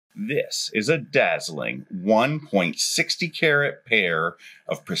This is a dazzling 1.60 carat pair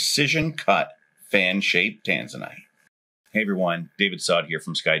of precision cut fan-shaped Tanzanite. Hey everyone, David Sod here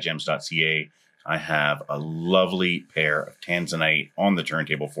from Skyjems.ca. I have a lovely pair of Tanzanite on the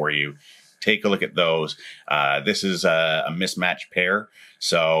turntable for you. Take a look at those. This is a mismatched pair,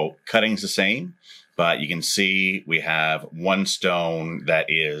 so cutting's the same, but you can see we have one stone that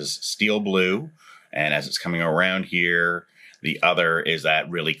is steel blue, and as it's coming around here, the other is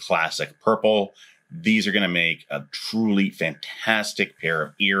that really classic purple. These are going to make a truly fantastic pair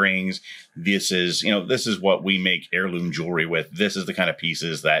of earrings. This is what we make heirloom jewelry with. This is the kind of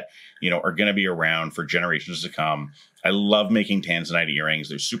pieces that, are going to be around for generations to come. I love making Tanzanite earrings.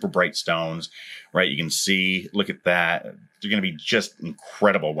 They're super bright stones, right? You can see, look at that. They're going to be just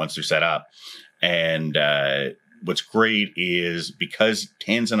incredible once they're set up. And what's great is because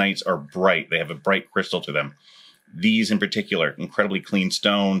Tanzanites are bright, they have a bright crystal to them. These in particular, incredibly clean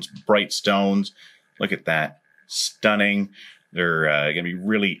stones, bright stones. Look at that. Stunning. They're going to be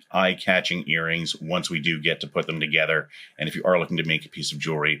really eye-catching earrings once we do get to put them together. And if you are looking to make a piece of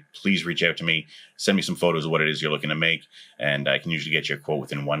jewelry, please reach out to me. Send me some photos of what it is you're looking to make, and I can usually get you a quote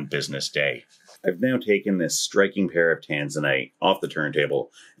within one business day. I've now taken this striking pair of Tanzanite off the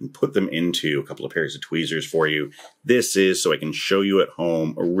turntable and put them into a couple of pairs of tweezers for you. This is so I can show you at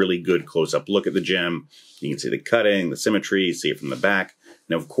home a really good close-up look at the gem. You can see the cutting, the symmetry, see it from the back.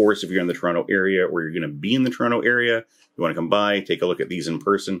 Now, of course, if you're in the Toronto area or you're going to be in the Toronto area, you want to come by, take a look at these in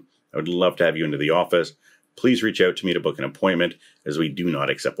person, I would love to have you into the office. Please reach out to me to book an appointment, as we do not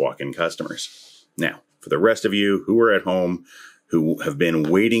accept walk-in customers. Now, for the rest of you who are at home, who have been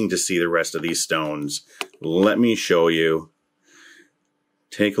waiting to see the rest of these stones, let me show you.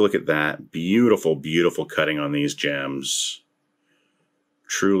 Take a look at that. Beautiful, beautiful cutting on these gems.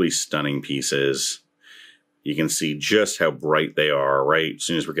 Truly stunning pieces. You can see just how bright they are, right? As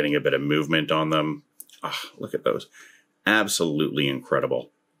soon as we're getting a bit of movement on them. Oh, look at those. Absolutely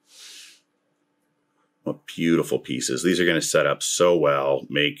incredible. What beautiful pieces. These are going to set up so well,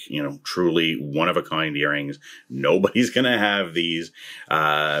 make, truly one-of-a-kind earrings. Nobody's going to have these.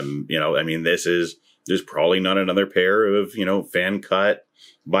 There's probably not another pair of, fan-cut,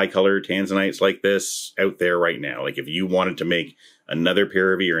 bicolor Tanzanites like this out there right now. Like, if you wanted to make another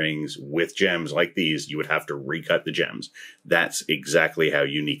pair of earrings with gems like these, you would have to recut the gems. That's exactly how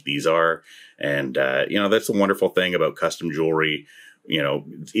unique these are. And, that's the wonderful thing about custom jewelry,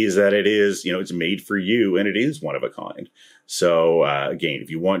 is that it is, it's made for you and it is one of a kind. So, again,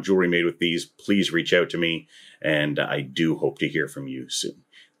 if you want jewelry made with these, please reach out to me, and I do hope to hear from you soon.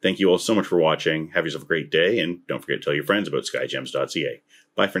 Thank you all so much for watching. Have yourself a great day, and don't forget to tell your friends about Skyjems.ca.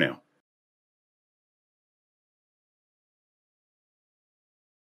 Bye for now.